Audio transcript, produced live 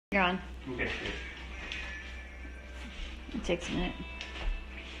You're on. Okay. It takes a minute.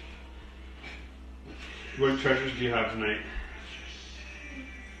 What treasures do you have tonight?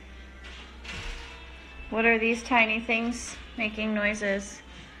 What are these tiny things making noises?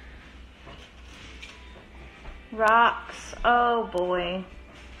 Rocks. Oh boy.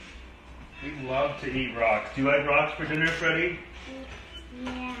 We love to eat rocks. Do you like rocks for dinner, Freddie?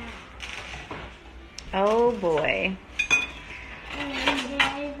 Yeah. Oh boy.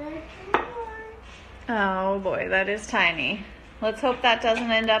 Oh boy, that is tiny. Let's hope that doesn't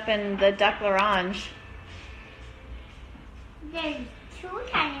end up in the duck l'orange. There's two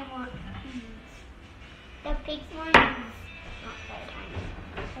tiny ones. The big one is not very tiny,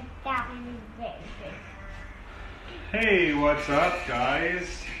 but that one is very big. Hey, what's up,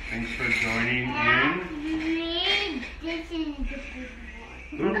 guys? Thanks for joining in. This is the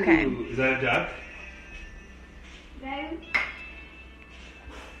big one. Okay. Ooh, is that a duck? Right?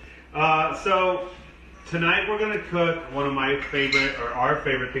 So tonight we're gonna cook one of my favorite, or our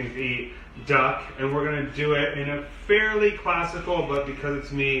favorite things to eat, duck, and we're gonna do it in a fairly classical, but because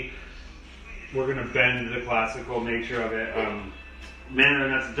it's me, we're gonna bend the classical nature of it. Manner,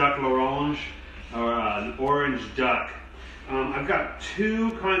 and that's duck l'orange, or an orange duck. I've got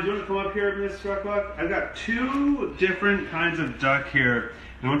two kinds. You want to come up here, Miss Ruckluck? I've got two different kinds of duck here,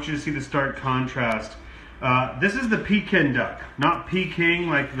 and I want you to see the stark contrast. This is the Pekin duck, not Peking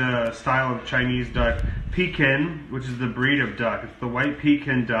like the style of Chinese duck. Pekin, which is the breed of duck. It's the white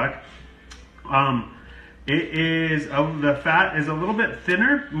Pekin duck. It is the fat is a little bit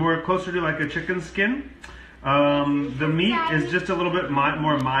thinner, more closer to like a chicken skin. The meat is just a little bit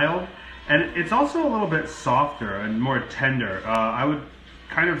more mild, and it's also a little bit softer and more tender. I would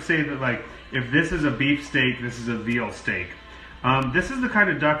kind of say that, like, if this is a beef steak, this is a veal steak. This is the kind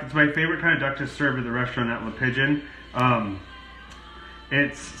of duck, it's my favorite kind of duck to serve at the restaurant at Le Pigeon.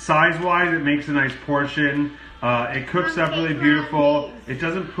 It's size-wise, it makes a nice portion. It cooks up really beautiful. It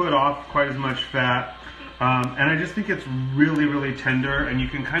doesn't put off quite as much fat. And I just think it's really, really tender, and you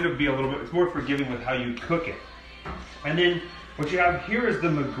can kind of be a little bit, it's more forgiving with how you cook it. And then what you have here is the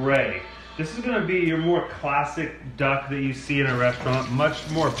magret. This is going to be your more classic duck that you see in a restaurant, much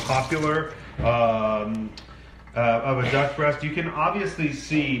more popular of a duck breast. You can obviously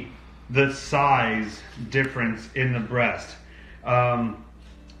see the size difference in the breast.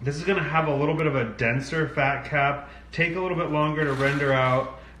 This is going to have a little bit of a denser fat cap, take a little bit longer to render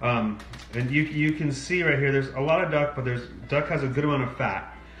out. And you can see right here, there's a lot of duck, but duck has a good amount of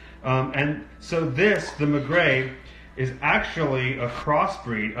fat. And so the magret, is actually a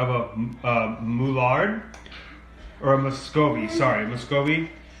crossbreed of a Moulard, or a Muscovy,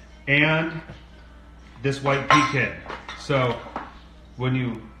 and this white Pekin. So when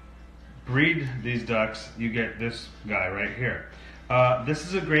you breed these ducks, you get this guy right here. This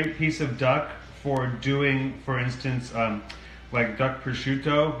is a great piece of duck for doing, for instance, like duck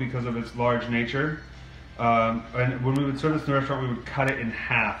prosciutto, because of its large nature. And when we would serve this in the restaurant, we would cut it in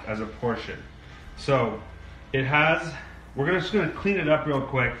half as a portion. So it has, we're just gonna clean it up real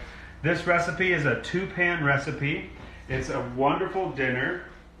quick. This recipe is a 2-pan recipe. It's a wonderful dinner.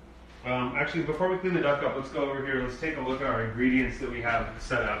 Actually, before we clean the duck up, let's go over here. Let's take a look at our ingredients that we have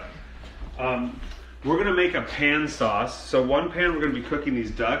set up. We're gonna make a pan sauce. So one pan, we're gonna be cooking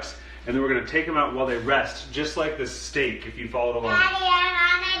these ducks, and then we're gonna take them out while they rest, just like the steak, if you followed along. Daddy, I'm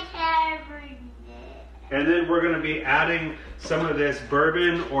on a terrible. And then we're gonna be adding some of this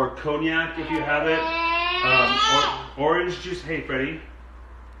bourbon or cognac, if you have it. Orange juice. Hey, Freddie.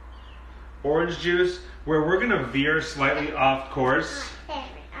 Orange juice, where we're gonna veer slightly off course.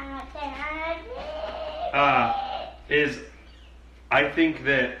 I think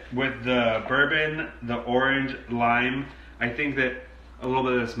that with the bourbon, the orange, lime, I think that a little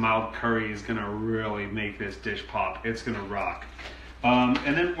bit of this mild curry is gonna really make this dish pop. It's gonna rock. And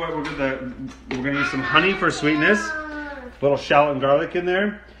then what we're gonna use some honey for sweetness, a little shallot and garlic in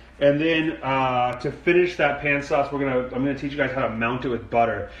there, and then to finish that pan sauce, I'm gonna teach you guys how to mount it with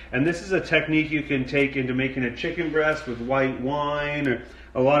butter. And this is a technique you can take into making a chicken breast with white wine, or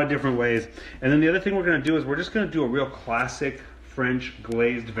a lot of different ways. And then the other thing we're gonna do is we're just gonna do a real classic French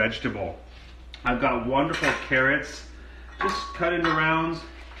glazed vegetable. I've got wonderful carrots, just cut into rounds,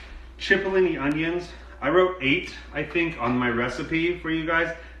 cipollini onions. I wrote 8, I think, on my recipe for you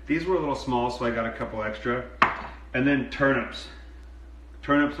guys. These were a little small, so I got a couple extra. And then turnips.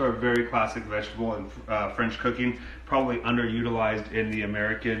 Turnips are a very classic vegetable in French cooking, probably underutilized in the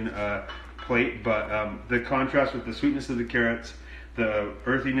American plate, but the contrast with the sweetness of the carrots, the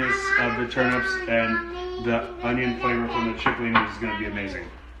earthiness of the turnips, and the onion flavor from the cipollini is going to be amazing.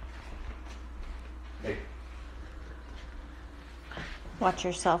 Hey. Watch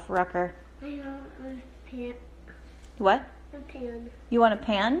yourself, Rucker. I want a pan. What? A pan. You want a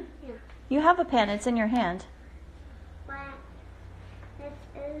pan? Yeah. You have a pan. It's in your hand. But it's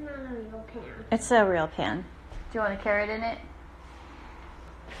not a real pan. It's a real pan. Do you want a carrot in it?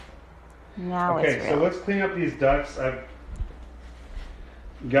 Now it's Okay, real. so let's clean up these ducks. I've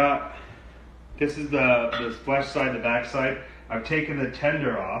got, this is the flesh side, the back side. I've taken the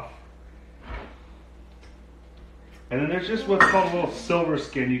tender off. And then there's just what's called a little silver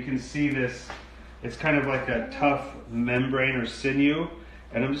skin. You can see this. It's kind of like a tough membrane or sinew.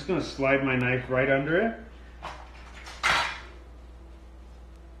 And I'm just going to slide my knife right under it.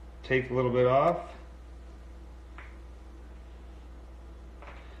 Take a little bit off.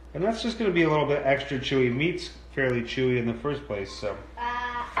 And that's just going to be a little bit extra chewy. Meat's fairly chewy in the first place, so.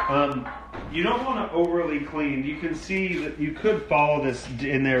 You don't want to overly clean. You can see that you could follow this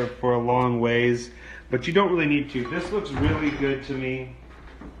in there for a long ways, but you don't really need to. This looks really good to me.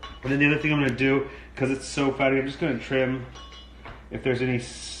 And then the other thing I'm going to do, because it's so fatty, I'm just going to trim if there's any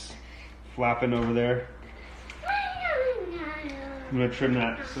flapping over there. I'm going to trim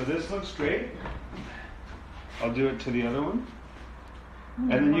that. So this looks great. I'll do it to the other one.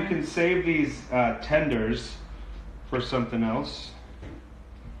 And then you can save these tenders for something else,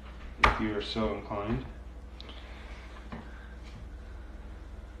 if you are so inclined.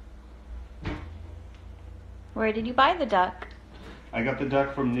 Where did you buy the duck? I got the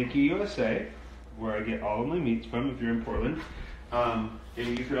duck from Nikki USA, where I get all of my meats from if you're in Portland. And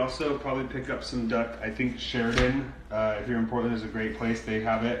you could also probably pick up some duck. I think Sheridan, if you're in Portland, is a great place. They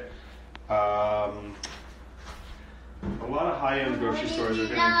have it. A lot of high-end grocery stores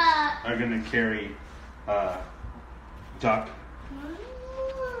are gonna carry duck.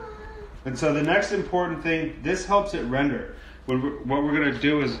 And so the next important thing, this helps it render. What we're gonna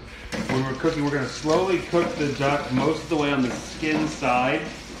do is, when we're cooking, we're gonna slowly cook the duck most of the way on the skin side,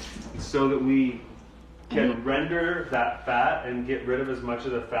 so that we can render that fat and get rid of as much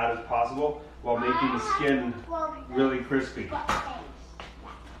of the fat as possible while making the skin really crispy.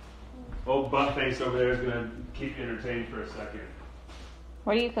 Old butt face over there is going to keep you entertained for a second.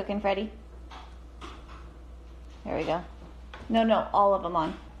 What are you cooking, Freddie? There we go. No, all of them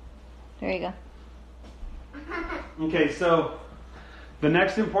on. There you go. Okay, so the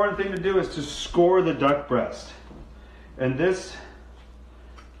next important thing to do is to score the duck breast. And this,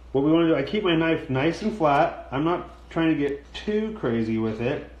 what we want to do, I keep my knife nice and flat. I'm not trying to get too crazy with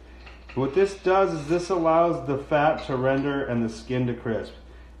it. What this does is this allows the fat to render and the skin to crisp.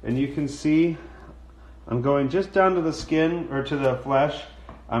 And you can see I'm going just down to the skin or to the flesh.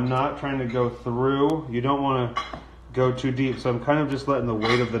 I'm not trying to go through. You don't want to go too deep. So I'm kind of just letting the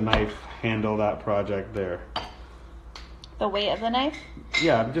weight of the knife handle that project there. The weight of the knife?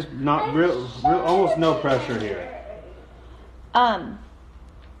 Yeah, just not real almost no pressure here.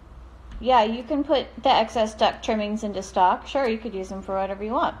 Yeah, you can put the excess duck trimmings into stock. Sure, you could use them for whatever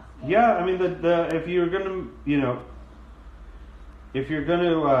you want. Yeah, I mean if you're gonna, if you're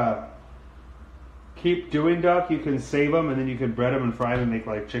gonna keep doing duck, you can save them and then you can bread them and fry them and make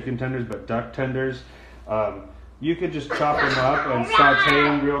like chicken tenders, but duck tenders, you could just chop them up and saute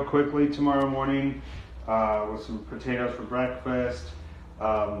them real quickly tomorrow morning with some potatoes for breakfast.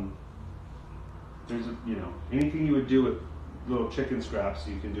 There's anything you would do with little chicken scraps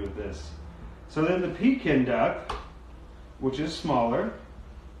you can do with this. So then the pekin duck, which is smaller,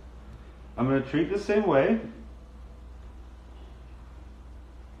 I'm going to treat the same way.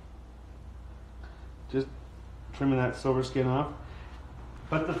 Just trimming that silver skin off.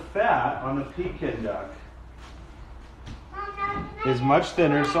 But the fat on the pekin duck is much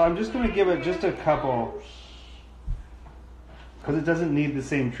thinner, so I'm just going to give it just a couple, because it doesn't need the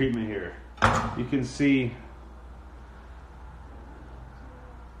same treatment here. You can see.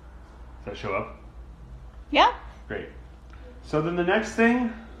 Does that show up? Yeah. Great. So then the next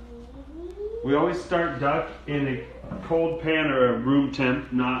thing, we always start duck in a cold pan or a room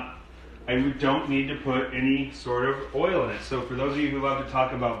temp, and we don't need to put any sort of oil in it. So for those of you who love to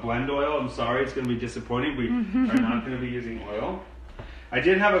talk about blend oil, I'm sorry, it's going to be disappointing. We are not going to be using oil. I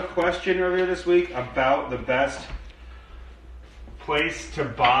did have a question earlier this week about the best place to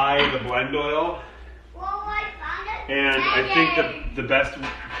buy the blend oil. Well, I found it. And I think the best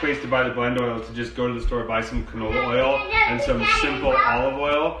place to buy the blend oil is to just go to the store, buy some canola oil and some simple olive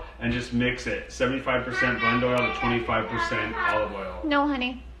oil, and just mix it. 75% blend oil to 25% olive oil. No,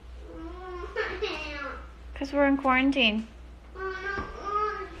 honey. Because we're in quarantine.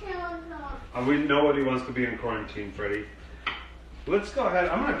 Nobody wants to be in quarantine, Freddie. Let's go ahead.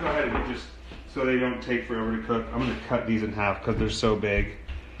 I'm going to go ahead and just, so they don't take forever to cook, I'm going to cut these in half because they're so big.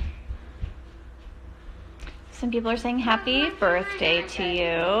 Some people are saying happy birthday to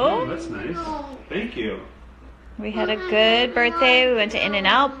Oh, you. that's nice. Thank you. We had a good birthday. We went to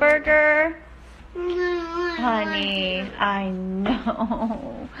In-N-Out Burger. Honey, I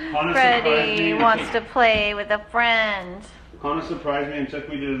know. Hannah surprised Freddie me. wants to play with a friend. Hannah surprised me and took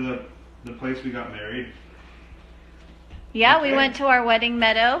me to the place we got married. Yeah, we Okay. went to our wedding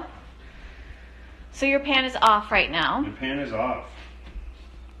meadow. So your pan is off right now. The pan is off.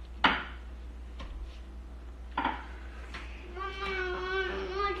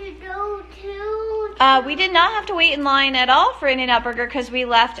 We did not have to wait in line at all for In-N-Out Burger because we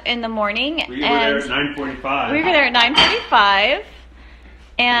left in the morning. We were there at 9:45. We were there at 9:45,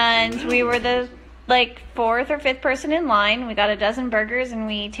 and we were the fourth or fifth person in line. We got a dozen burgers and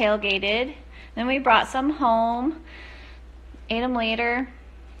we tailgated. Then we brought some home, ate them later.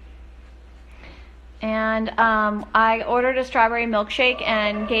 And I ordered a strawberry milkshake,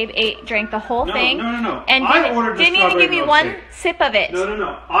 and Gabe drank the whole thing. No. And didn't even give me one sip of it.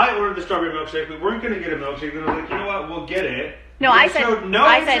 No. I ordered the strawberry milkshake. We weren't going to get a milkshake. Then I was like, you know what? We'll get it. No, I said showed no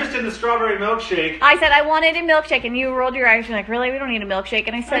interest in the strawberry milkshake. I said I wanted a milkshake, and you rolled your eyes. You're like, really? We don't need a milkshake.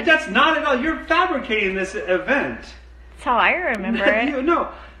 And I said, That's not at all. You're fabricating this event. That's how I remember it.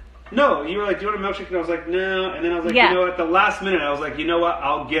 No, you were like, do you want a milkshake? And I was like, no. And then I was like, Yeah. you know what? At the last minute, I was like, you know what?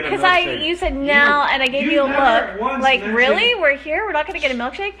 I'll get a milkshake. Because you said no, and I gave you a never look. once Like, mentioned- really? We're here? We're not going to get a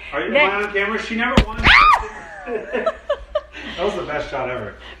milkshake? Are you Then- on camera? She never once. That was the best shot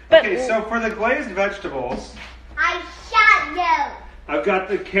ever. But- Okay, so for the glazed vegetables, I shot you. I've got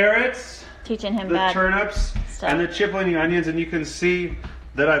the carrots, Teaching him the bad turnips, stuff. and the chipotle onions, and you can see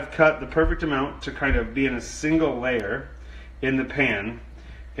that I've cut the perfect amount to kind of be in a single layer in the pan.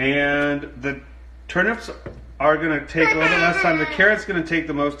 And the turnips are going to take a little bit less time. The carrots going to take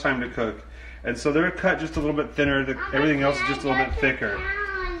the most time to cook. And so they're cut just a little bit thinner. Everything else is just a little bit thicker.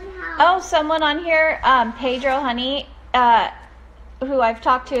 Oh, someone on here, Pedro Honey, who I've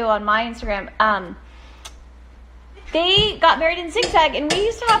talked to on my Instagram, they got married in Zigzag, and we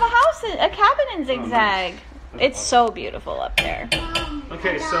used to have a cabin in Zigzag. nice. It's so beautiful up there.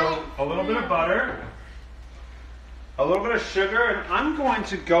 Okay, so a little bit of butter, a little bit of sugar, and I'm going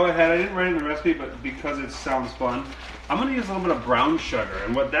to go ahead. I didn't write in the recipe, but because it sounds fun, I'm going to use a little bit of brown sugar.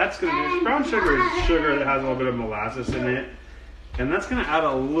 And what that's going to do is brown sugar is sugar that has a little bit of molasses in it. And that's going to add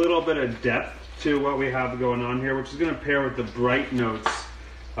a little bit of depth to what we have going on here, which is going to pair with the bright notes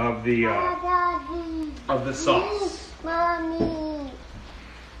of the sauce. Mommy.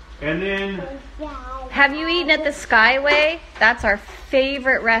 And then Have you eaten at the Skyway? That's our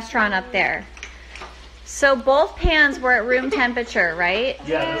favorite restaurant up there. So both pans were at room temperature, right?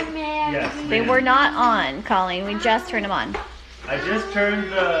 yes, They ma'am. were not on, Colleen. We just turned them on. I just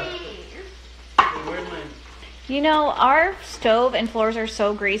turned the. Where's my? You know, our stove and floors are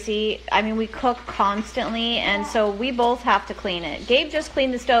so greasy. I mean, we cook constantly, and so we both have to clean it. Gabe just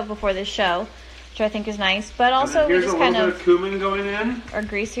cleaned the stove before this show, which I think is nice. But also, we Here's just a kind little of bit of cumin going in. are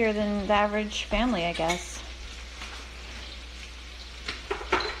greasier than the average family, I guess.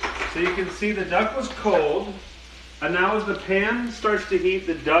 So you can see the duck was cold, and now as the pan starts to heat,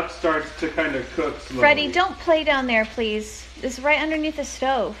 the duck starts to kind of cook slowly. Freddie, don't play down there, please. It's right underneath the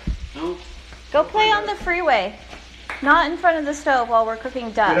stove. No? Go play on the freeway, not in front of the stove while we're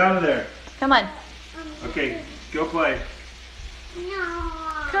cooking duck. Get out of there. Come on. Okay, go play. No.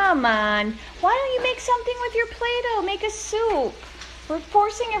 Come on. Why don't you make something with your Play-Doh? Make a soup. We're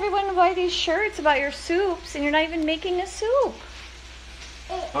forcing everyone to buy these shirts about your soups, and you're not even making a soup.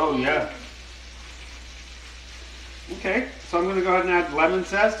 Oh, yeah. Okay, so I'm going to go ahead and add lemon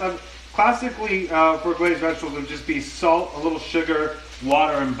zest. Classically, for glazed vegetables, it would just be salt, a little sugar,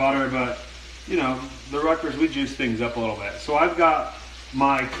 water, and butter, but, you know, the Rutgers, we juice things up a little bit. So I've got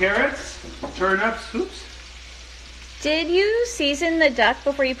my carrots, turnips, oops. Did you season the duck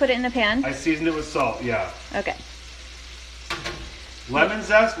before you put it in the pan? I seasoned it with salt, yeah. Okay. Lemon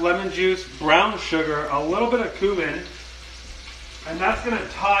zest, lemon juice, brown sugar, a little bit of cumin, and that's going to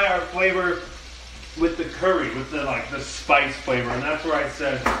tie our flavor with the curry, with the spice flavor, and that's where I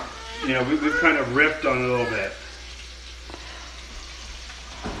said, you know, we've kind of riffed on it a little bit.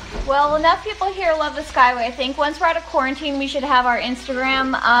 Well, enough people here love the Skyway. I think once we're out of quarantine, we should have our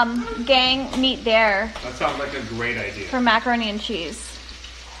Instagram gang meet there That sounds like a great idea. for macaroni and cheese.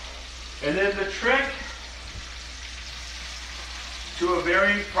 And then the trick to a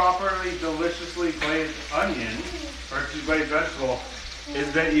very properly, deliciously glazed onion, or glazed vegetable,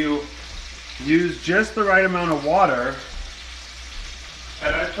 is that you use just the right amount of water.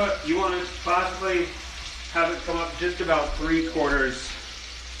 And you want to possibly have it come up just about 3/4.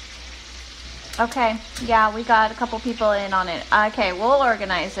 Okay, yeah, we got a couple people in on it. Okay, we'll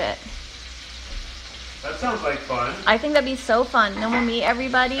organize it. That sounds like fun. I think that'd be so fun. Then we'll meet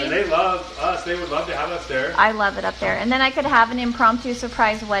everybody. And they love us. They would love to have us there. I love it up there. And then I could have an impromptu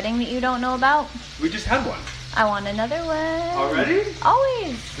surprise wedding that you don't know about. We just had one. I want another one. Already?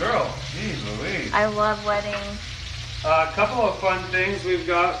 Always. Girl, geez Louise. I love weddings. A couple of fun things we've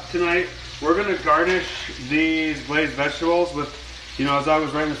got tonight. We're going to garnish these glazed vegetables with, you know, as I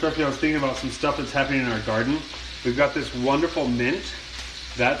was writing this recipe, I was thinking about some stuff that's happening in our garden. We've got this wonderful mint.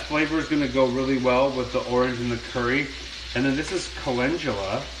 That flavor is going to go really well with the orange and the curry. And then this is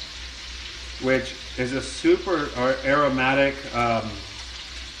calendula, which is a super aromatic, kind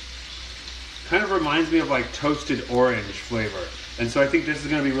of reminds me of like toasted orange flavor. And so I think this is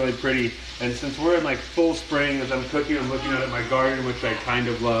going to be really pretty. And since we're in like full spring, as I'm cooking, I'm looking out at my garden, which I kind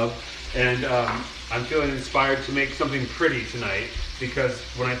of love. And I'm feeling inspired to make something pretty tonight, because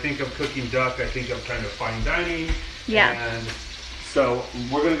when I think of cooking duck, I think of kind of fine dining. Yeah. And so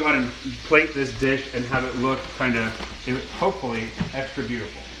we're going to go ahead and plate this dish and have it look kind of, hopefully, extra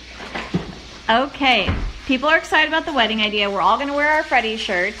beautiful. Okay, people are excited about the wedding idea. We're all gonna wear our Freddy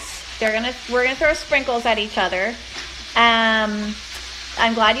shirts. We're gonna throw sprinkles at each other.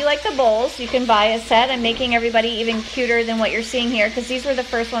 I'm glad you like the bowls. You can buy a set. I'm making everybody even cuter than what you're seeing here, because these were the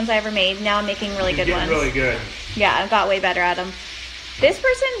first ones I ever made. Now I'm making really good ones. Really good. Yeah, I got way better at them. This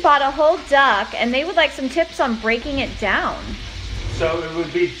person bought a whole duck, and they would like some tips on breaking it down. So it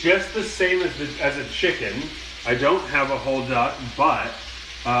would be just the same as a chicken. I don't have a whole duck, but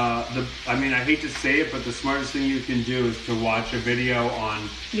I mean, I hate to say it, but the smartest thing you can do is to watch a video on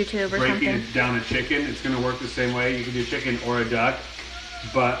YouTube or breaking something. down a chicken. It's going to work the same way. You can do chicken or a duck.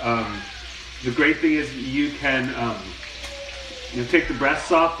 But the great thing is you can take the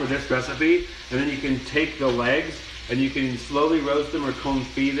breasts off for this recipe, and then you can take the legs and you can slowly roast them or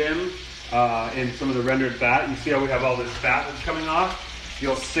confit them in some of the rendered fat. You see how we have all this fat that's coming off?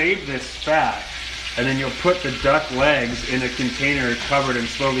 You'll save this fat, and then you'll put the duck legs in a container covered and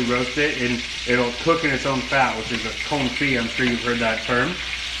slowly roast it, and it'll cook in its own fat, which is a confit. I'm sure you've heard that term.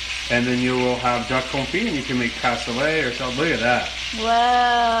 And then you will have duck confit, and you can make cassoulet or something. Look at that.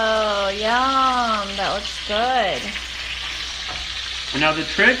 Whoa, yum. That looks good. And now the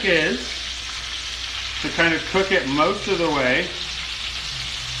trick is to kind of cook it most of the way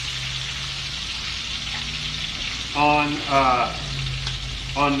on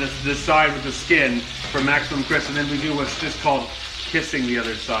this side with the skin for maximum crisp, and then we do what's just called kissing the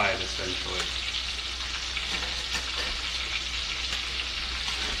other side, essentially.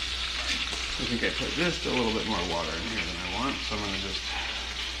 I think I put just a little bit more water in here than I want, so I'm going to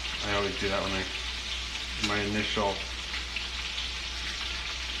I always do that when my initial.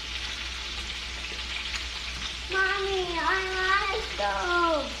 Mommy, I want to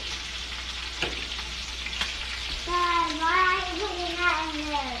go. Dad, why are you putting that in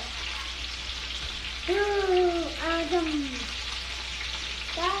there? Ooh,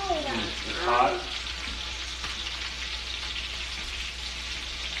 Dad. It's hot.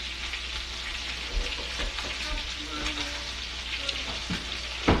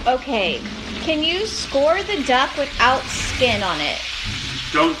 Okay, can you score the duck without skin on it?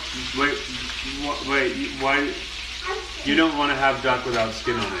 Don't, wait, why, you don't want to have duck without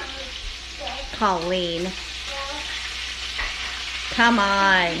skin on it. Colleen. Come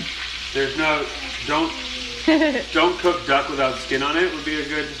on. There's no, don't cook duck without skin on it would be a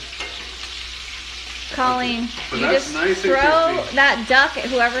good. Colleen, But you that's just nice and throw crispy. that duck at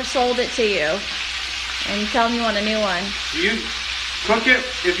whoever sold it to you and tell them you want a new one. You cook it,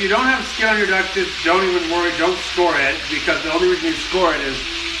 if you don't have skin on your duck, just don't even worry, don't score it, because the only reason you score it is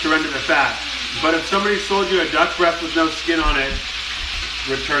to render the fat. But if somebody sold you a duck breast with no skin on it,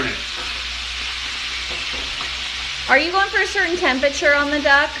 return it. Are you going for a certain temperature on the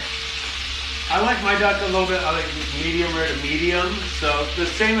duck? I like my duck a little bit, I like medium rare to medium, so the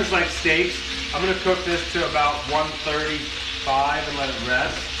same as like steaks. I'm going to cook this to about 135 and let it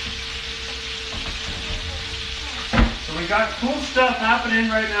rest. So we got cool stuff happening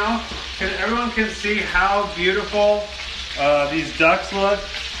right now. Everyone can see how beautiful these ducks look.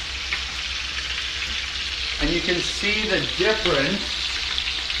 And you can see the difference.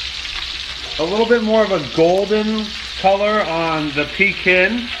 A little bit more of a golden color on the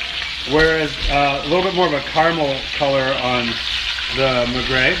pekin, whereas a little bit more of a caramel color on the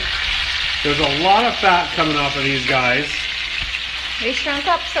magret. There's a lot of fat coming off of these guys. They shrunk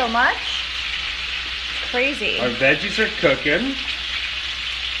up so much. Crazy. Our veggies are cooking.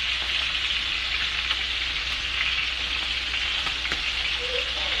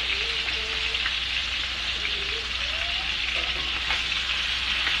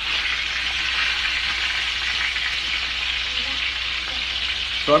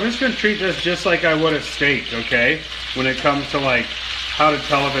 So I'm just going to treat this just like I would a steak, okay? When it comes to like how to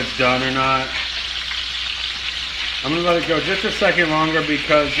tell if it's done or not. I'm going to let it go just a second longer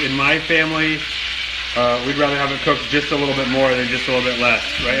because in my family, we'd rather have it cooked just a little bit more than just a little bit less.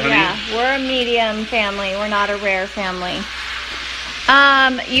 Right, honey? Yeah, we're a medium family. We're not a rare family.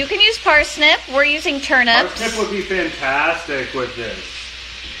 You can use parsnip. We're using turnips. Parsnip would be fantastic with this.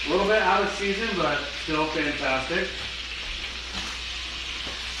 A little bit out of season, but still fantastic.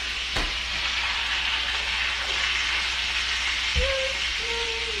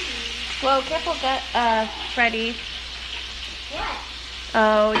 Whoa, careful, Freddie. What?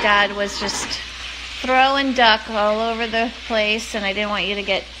 Oh, Dad was just throwing duck all over the place, and I didn't want you to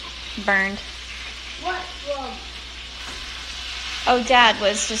get burned. What? Whoa. Oh, Dad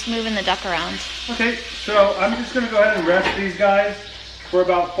was just moving the duck around. Okay, so I'm just going to go ahead and rest these guys for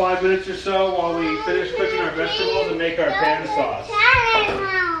about 5 minutes or so while we finish cooking our vegetables and make our pan sauce.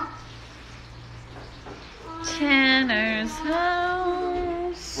 Tanner's house.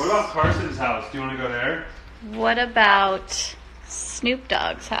 What about Carson's house? Do you want to go there? What about Snoop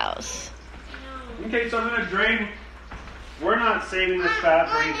Dogg's house? Okay, so I'm going to drain. We're not saving this fat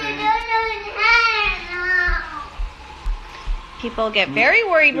for anything. People get very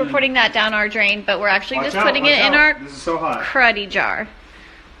worried we're putting that down our drain, but we're actually Watch just out, putting watch it in out. our This is so hot. cruddy jar.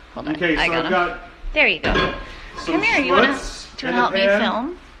 Hold on, Okay, so I got I've him. got There you go. some Come here, you want schmutz to in help the me pan.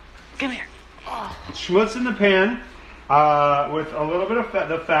 film? Come here. Oh. Schmutz in the pan with a little bit of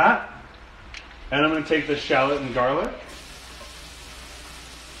the fat. And I'm going to take the shallot and garlic.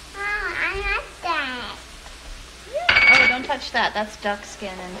 Oh, don't touch that. That's duck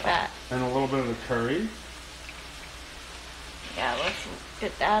skin and fat. And a little bit of the curry. Yeah, let's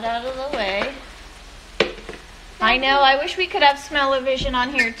get that out of the way. I know, I wish we could have smell-o-vision on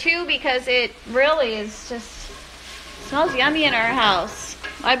here too, because it really is just, smells yummy in our house.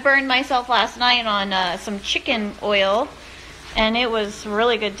 I burned myself last night on some chicken oil, and it was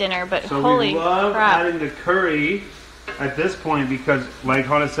really good dinner, but So holy we love crap. adding the curry at this point because, like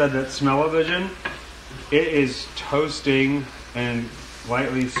Hannah said, that smell-o-vision, it is toasting and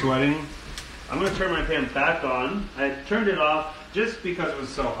lightly sweating. I'm going to turn my pan back on. I turned it off just because it was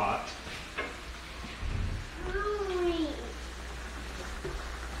so hot.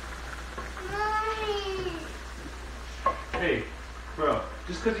 Hey, bro,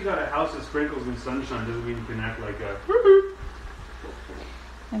 just because you got a house of sprinkles and sunshine doesn't mean you can act like a...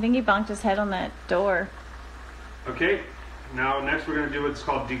 I think he bonked his head on that door. Okay, now next we're going to do what's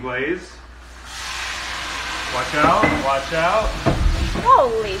called deglaze. Watch out, watch out.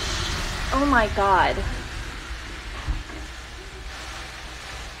 Holy oh my god.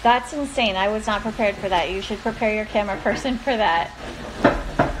 That's insane. I was not prepared for that. You should prepare your camera person for that.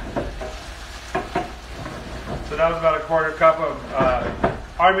 So that was about a 1/4 cup of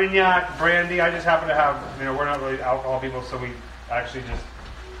Armagnac brandy. I just happen to have, we're not really alcohol people, so we actually just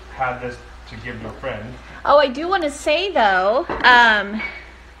had this to give to a friend. Oh, I do want to say though, And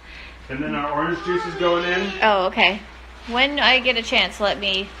then our orange juice is going in. oh, okay. When I get a chance, let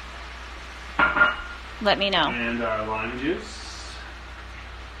me know. And our lime juice.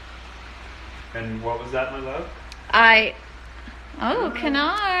 And what was that, my love? Oh,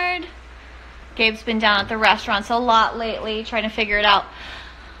 canard. Gabe's been down at the restaurants a lot lately trying to figure it out.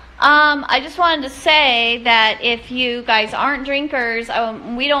 I just wanted to say that if you guys aren't drinkers,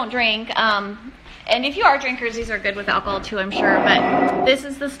 we don't drink. And if you are drinkers, these are good with alcohol too, I'm sure. But this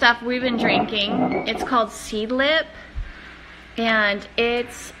is the stuff we've been drinking. It's called Seed Lip. And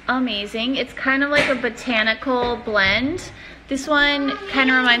it's amazing. It's kind of like a botanical blend. This one kind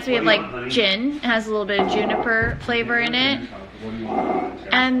of reminds me of like gin. It has a little bit of juniper flavor in it.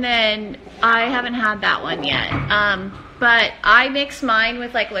 And then I haven't had that one yet. But I mix mine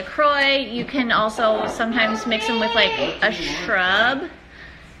with like LaCroix. You can also sometimes mix them with like a shrub.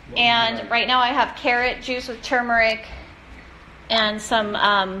 And right now I have carrot juice with turmeric and some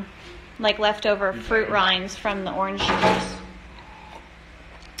like leftover fruit rinds from the orange juice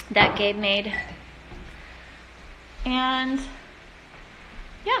that Gabe made. And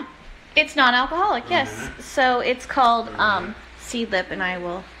yeah, it's non-alcoholic, yes. So it's called Seed Lip, and I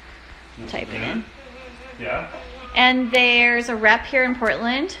will type it in. Yeah. And there's a rep here in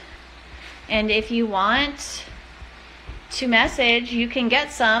Portland, and if you want to message, you can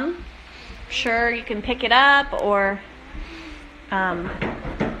get some. Sure, you can pick it up, or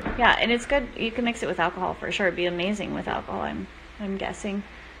yeah, and it's good. You can mix it with alcohol for sure. It'd be amazing with alcohol, I'm guessing.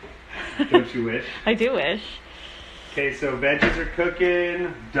 Don't you wish? I do wish. Okay, so veggies are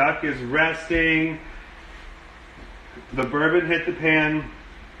cooking, duck is resting, the bourbon hit the pan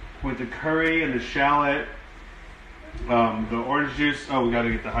with the curry and the shallot. The orange juice. Oh, we got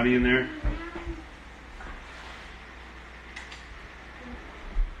to get the honey in there.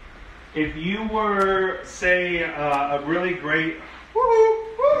 If you were, say, a really great,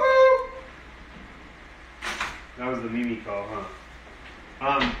 woohoo, woohoo. That was the Mimi call,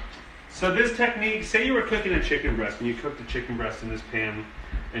 huh? So this technique, say you were cooking a chicken breast and you cooked the chicken breast in this pan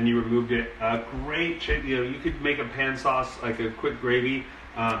and you removed it. You could make a pan sauce, like a quick gravy.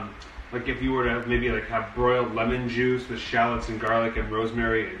 Like if you were to maybe like have broiled lemon juice with shallots and garlic and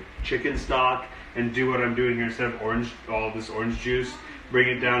rosemary and chicken stock, and do what I'm doing here instead of all this orange juice. Bring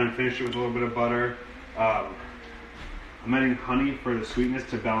it down and finish it with a little bit of butter. I'm adding honey for the sweetness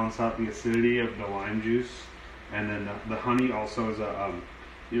to balance out the acidity of the lime juice, and then the honey also is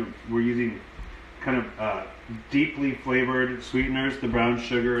we're using kind of deeply flavored sweeteners, the brown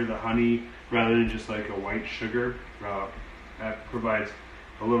sugar, the honey, rather than just like a white sugar. That provides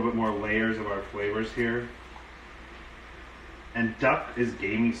a little bit more layers of our flavors here. And duck is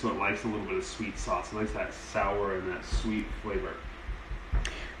gamey, so it likes a little bit of sweet sauce. It likes that sour and that sweet flavor.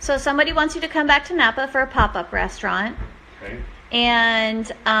 So somebody wants you to come back to Napa for a pop-up restaurant. Okay.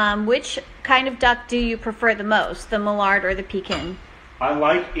 And which kind of duck do you prefer the most, the Millard or the Pekin? I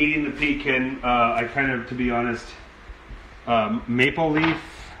like eating the Pekin. I kind of, to be honest, maple leaf,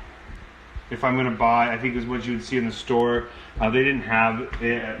 if I'm going to buy, I think is what you would see in the store. They didn't have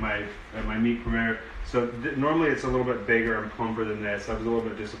it at my meat premiere. So normally it's a little bit bigger and plumper than this. I was a little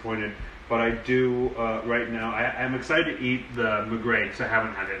bit disappointed. But I do, right now, I'm excited to eat the magret because I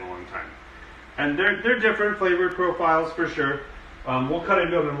haven't had it in a long time. And they're different flavored profiles for sure. We'll cut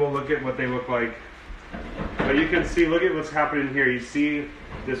into them and we'll look at what they look like. But you can see, look at what's happening here. You see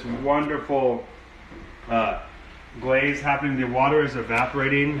this wonderful glaze happening. The water is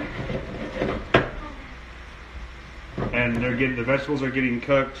evaporating. And the vegetables are getting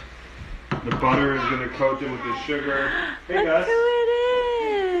cooked. The butter is going to coat them with the sugar. Hey, Look Gus. who it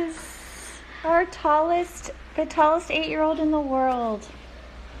is. The tallest 8-year-old in the world.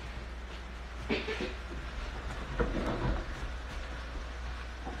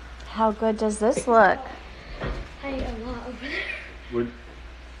 How good does this look? I ate a lot over there.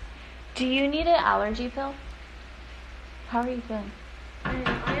 Do you need an allergy pill? How are you feeling?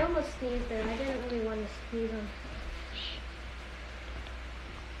 I almost sneezed and I didn't really want to sneeze on.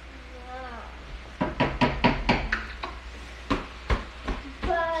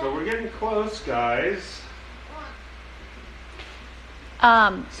 So we're getting close, guys.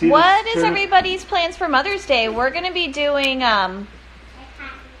 What is everybody's plans for Mother's Day? We're going to be doing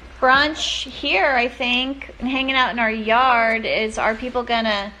brunch here, I think, and hanging out in our yard. Are people going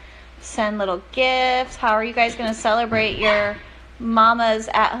to send little gifts? How are you guys going to celebrate your mamas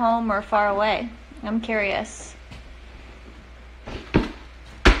at home or far away? I'm curious.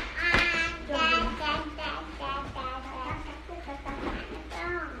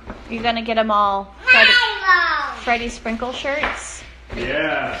 You're going to get them all Freddie Sprinkle shirts?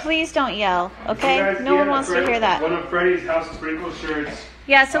 Yeah. Please don't yell, okay? No one wants to hear that. One of Freddie's House of Sprinkle shirts.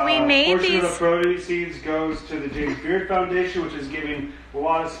 Yeah, so we made portion these. of the proceeds goes to the James Beard Foundation, which is giving a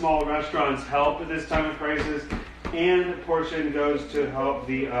lot of small restaurants help at this time of crisis. And a portion goes to help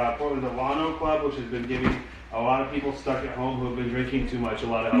the Portland Delano Club, which has been giving a lot of people stuck at home who have been drinking too much a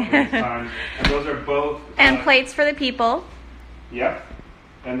lot of help at this time. And those are both... And plates for the people. Yep.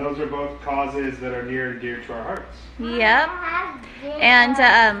 And those are both causes that are near and dear to our hearts. Yep.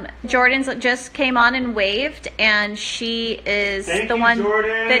 And Jordan's just came on and waved, and she is the one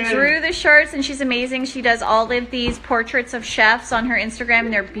that drew the shirts, and she's amazing. She does all of these portraits of chefs on her Instagram,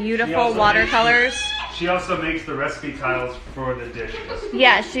 and they're beautiful watercolors. She also makes the recipe tiles for the dishes.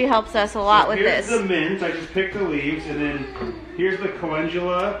 Yeah, she helps us a lot with this. Here's the mint. I just picked the leaves, and then here's the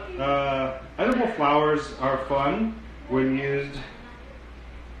calendula. Edible flowers are fun when used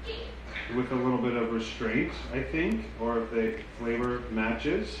with a little bit of restraint, I think, or if the flavor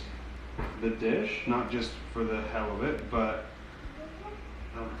matches the dish, not just for the hell of it, but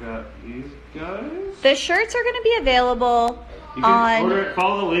I've got these guys. The shirts are going to be available you can order it,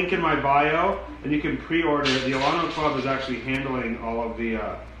 follow the link in my bio, and you can pre-order it. The Alano Club is actually handling all of the...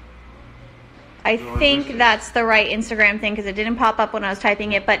 I think that's the right Instagram thing, because it didn't pop up when I was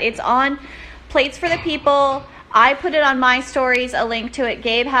typing it, but it's on Plates for the People. I put it on my stories, a link to it.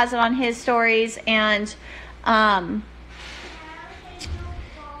 Gabe has it on his stories, and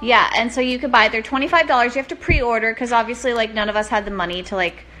yeah, and so you could buy it. They're $25. You have to pre-order because obviously, like, none of us had the money to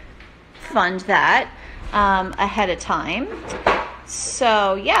like fund that ahead of time.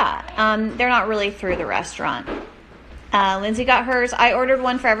 So yeah, they're not really through the restaurant. Lindsay got hers. I ordered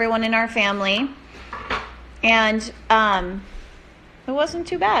one for everyone in our family, and it wasn't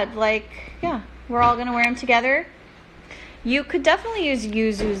too bad. Like, yeah. We're all going to wear them together You could definitely use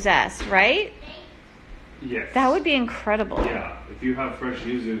yuzu zest, right? Yes. That would be incredible. Yeah, if you have fresh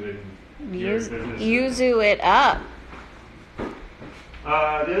yuzu, then Yuzu it up.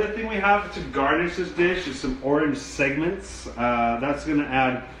 The other thing we have to garnish this dish is some orange segments. That's going to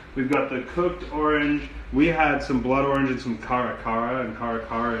add, we've got the cooked orange. We had some blood orange and some cara cara, and cara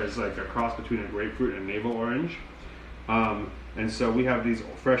cara is like a cross between a grapefruit and navel orange. And so we have these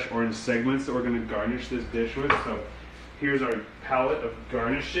fresh orange segments that we're going to garnish this dish with. So here's our palette of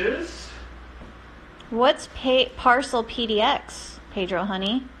garnishes. What's Parcel PDX, Pedro,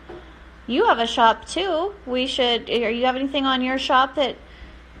 honey? You have a shop too. Or you have anything on your shop that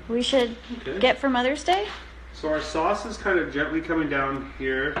we should get for Mother's Day? So our sauce is kind of gently coming down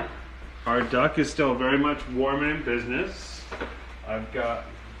here. Our duck is still very much warm and in business. I've got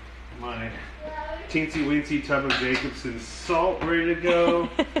my teensy weensy tub of Jacobson salt ready to go.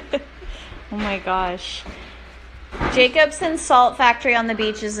 Oh my gosh. Jacobson Salt Factory on the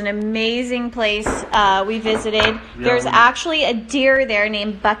beach is an amazing place we visited. There's actually a deer there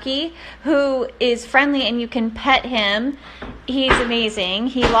named Bucky who is friendly and you can pet him. He's amazing.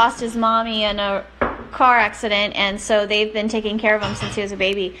 He lost his mommy in a car accident, and so they've been taking care of him since he was a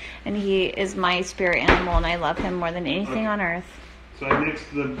baby, and he is my spirit animal, and I love him more than anything on earth. So I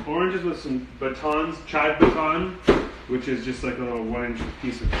mixed the oranges with some batons, chive baton, which is just like a little 1-inch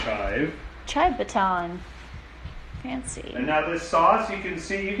piece of chive. Chive baton. Fancy. And now this sauce, you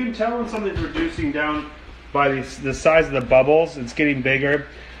can tell when something's reducing down by the size of the bubbles. It's getting bigger.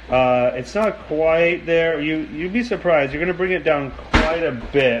 It's not quite there. You'd be surprised. You're going to bring it down quite a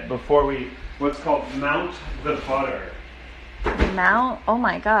bit before we what's called mount the butter. Mount? Oh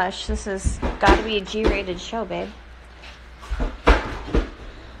my gosh, this has got to be a G-rated show, babe.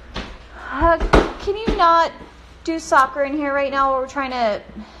 Can you not do soccer in here right now while we're trying to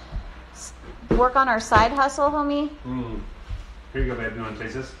work on our side hustle, homie? Here you go, babe. You want to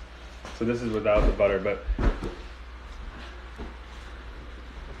taste this? So this is without the butter, but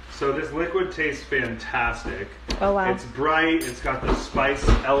so this liquid tastes fantastic. Oh wow! It's bright. It's got the spice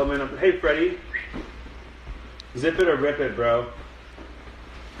element of. Hey, Freddie, zip it or rip it, bro.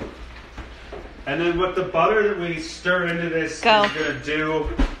 And then what the butter that we stir into this is gonna do.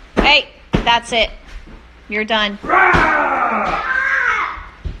 Hey, that's it. You're done.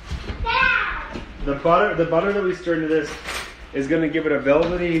 The butter that we stir into this is going to give it a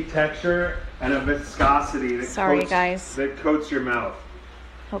velvety texture and a viscosity that coats your mouth.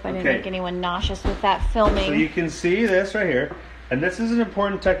 Hope I didn't make anyone nauseous with that filming. So you can see this right here, and this is an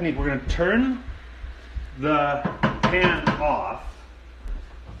important technique. We're going to turn the pan off.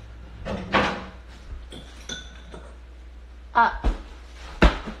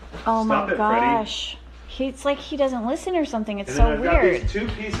 Oh my gosh. It's like he doesn't listen or something. It's so weird. I've got these 2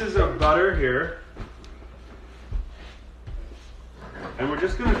 pieces of butter here. And we're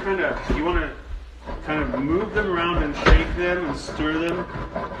just going to you want to kind of move them around and shake them and stir them.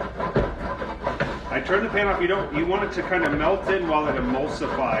 I turn the pan off. You want it to kind of melt in while it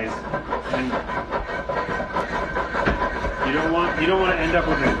emulsifies. And you don't want to end up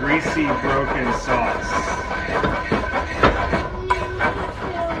with a greasy, broken sauce.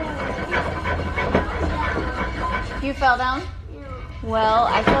 You fell down? Yeah. Well,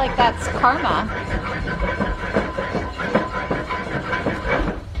 I feel like that's karma.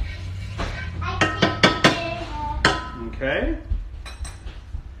 Okay.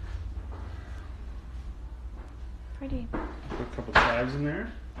 Pretty. Put a couple chives in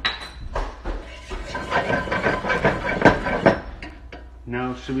there.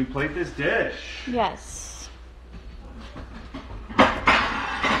 Now, should we plate this dish? Yes.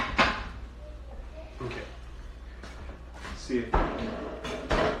 Okay. Let's see if I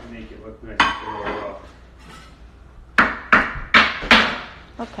can make it look nice.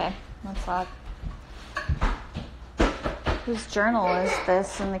 Okay, that's odd. Whose journal is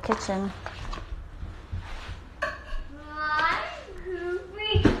this in the kitchen?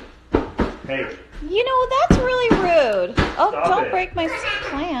 Hey. You know, that's really rude. Oh, Stop don't it. break my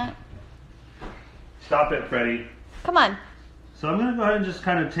plant. Stop it, Freddie. Come on. So I'm going to go ahead and just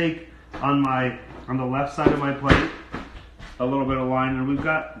kind of take on the left side of my plate a little bit of line. And we've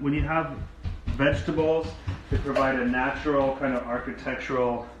got, when you have vegetables, they provide a natural kind of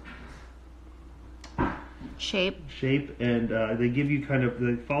architectural shape, and they give you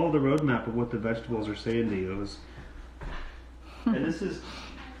they follow the roadmap of what the vegetables are saying to you. And this is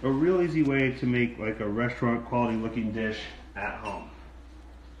a real easy way to make like a restaurant quality looking dish at home.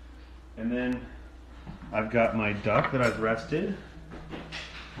 And then I've got my duck that I've rested.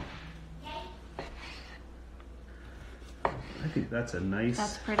 I think that's a nice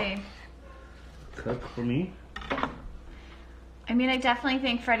that's pretty cook for me. I mean, I definitely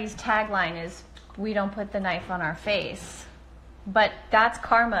think Freddie's tagline is, "We don't put the knife on our face." But that's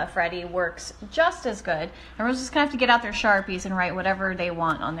karma, Freddie. Works just as good. Everyone's just going to have to get out their Sharpies and write whatever they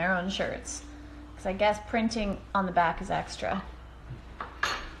want on their own shirts. Because I guess printing on the back is extra.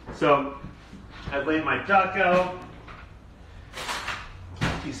 So, I laid my duck out.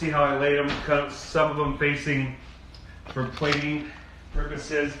 You see how I laid them, some of them facing for plating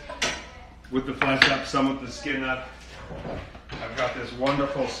purposes with the flesh up, some with the skin up. I've got this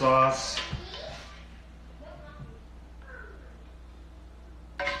wonderful sauce.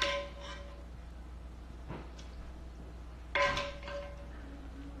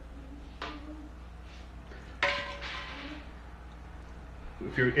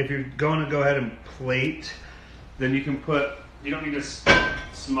 If you're going to go ahead and plate, then you can you don't need to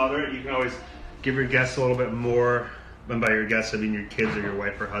smother it. You can always give your guests a little bit more, and by your guests I mean your kids or your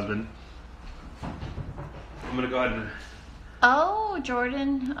wife or husband. I'm going to go ahead and Oh,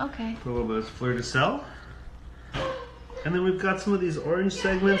 Jordan, okay. put a little bit of fleur de sel. And then we've got some of these orange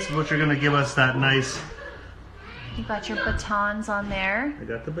segments, which are going to give us that nice... You got your batons on there. I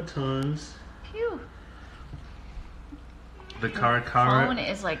got the batons. Phew. The cara Phone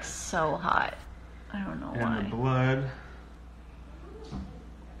is like so hot. I don't know why. and the blood,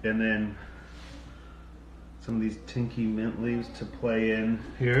 and then some of these tinky mint leaves to play in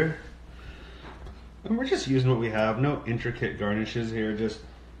here. And we're just using what we have. No intricate garnishes here, just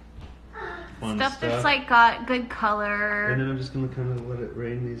fun Stuff that's like got good color. And then I'm just gonna kind of let it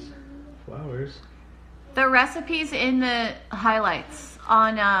rain these flowers. The recipe's in the highlights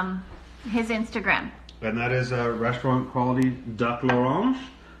on his Instagram. And that is a restaurant quality duck l'orange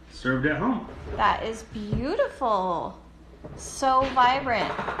served at home. That is beautiful. So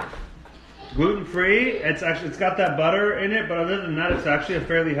vibrant. Gluten free. It's got that butter in it, but other than that, it's actually a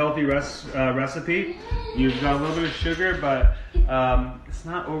fairly healthy recipe. You've got a little bit of sugar, but it's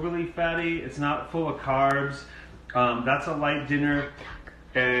not overly fatty. It's not full of carbs. That's a light dinner.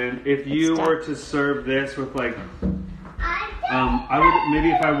 And if you were to serve this with like, I would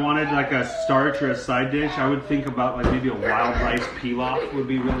maybe if I wanted like a starch or a side dish, I would think about like maybe a wild rice pilaf would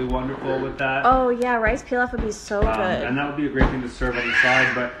be really wonderful with that. Oh yeah, rice pilaf would be so good. And that would be a great thing to serve on the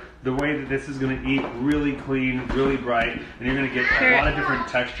side. But the way that this is going to eat, really clean, really bright, and you're going to get a lot of different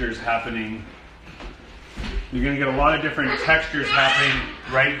textures happening. You're going to get a lot of different textures happening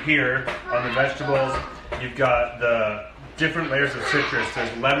right here on the vegetables. You've got the different layers of citrus.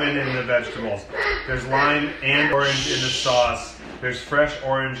 There's lemon in the vegetables. There's lime and orange in the sauce. There's fresh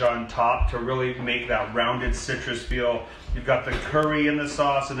orange on top to really make that rounded citrus feel. You've got the curry in the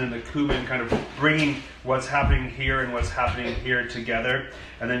sauce and then the cumin kind of bringing what's happening here and what's happening here together.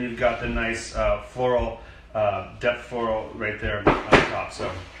 And then you've got the nice floral, depth floral right there on top. So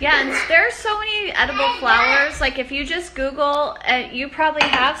yeah, and there's so many edible flowers. Like if you just Google, you probably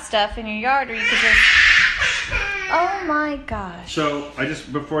have stuff in your yard, or you could just... Oh my gosh. So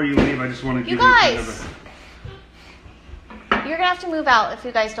before you leave, I just want to give you guys, kind of you're gonna have to move out if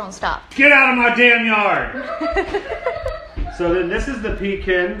you guys don't stop. Get out of my damn yard! So then this is the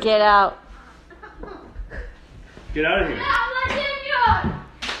pekin. Get out. Get out of here.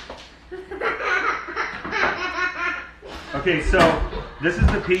 Okay, so this is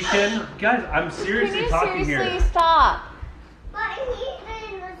the pekin. Guys, I'm seriously talking here. Seriously stop? But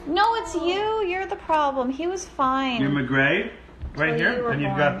he's in the No, it's you. You're the problem. He was fine. Your magret right Till you here. were And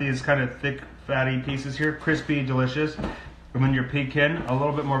you've got born. these kind of thick, fatty pieces here. Crispy, delicious. And then your pekin, a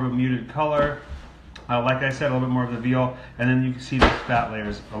little bit more of a muted color. Like I said, a little bit more of the veal. And then you can see the fat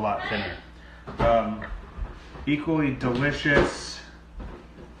layers a lot thinner. Equally delicious.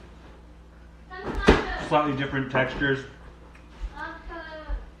 Slightly different textures.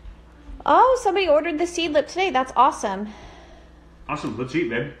 Oh, somebody ordered the seedlip today. That's awesome. Awesome. Let's eat,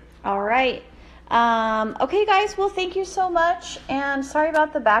 babe. All right. Okay, guys. Well, thank you so much. And sorry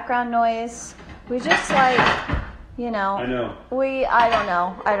about the background noise. We just you know. I know. I don't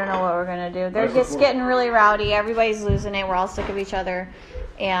know. I don't know what we're going to do. They're just getting really rowdy. Everybody's losing it. We're all sick of each other.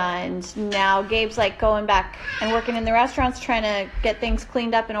 And now Gabe's like going back and working in the restaurants, trying to get things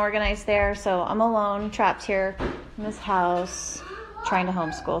cleaned up and organized there. So I'm alone, trapped here in this house, trying to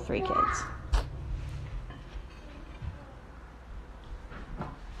homeschool 3 kids.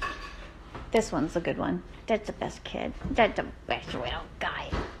 This one's a good one. That's the best kid. That's the best little guy.